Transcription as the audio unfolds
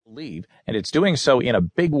leave, and it's doing so in a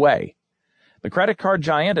big way. The credit card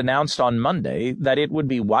giant announced on Monday that it would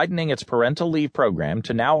be widening its parental leave program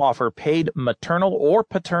to now offer paid maternal or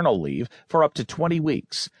paternal leave for up to 20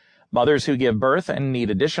 weeks. Mothers who give birth and need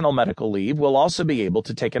additional medical leave will also be able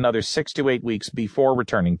to take another 6 to 8 weeks before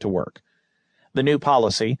returning to work. The new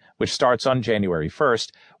policy, which starts on January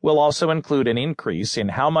 1st, will also include an increase in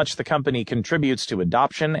how much the company contributes to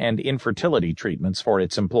adoption and infertility treatments for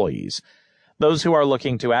its employees. Those who are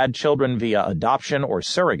looking to add children via adoption or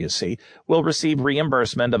surrogacy will receive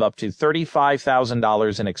reimbursement of up to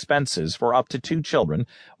 $35,000 in expenses for up to 2 children,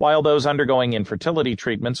 while those undergoing infertility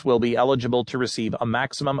treatments will be eligible to receive a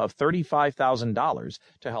maximum of $35,000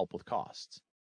 to help with costs.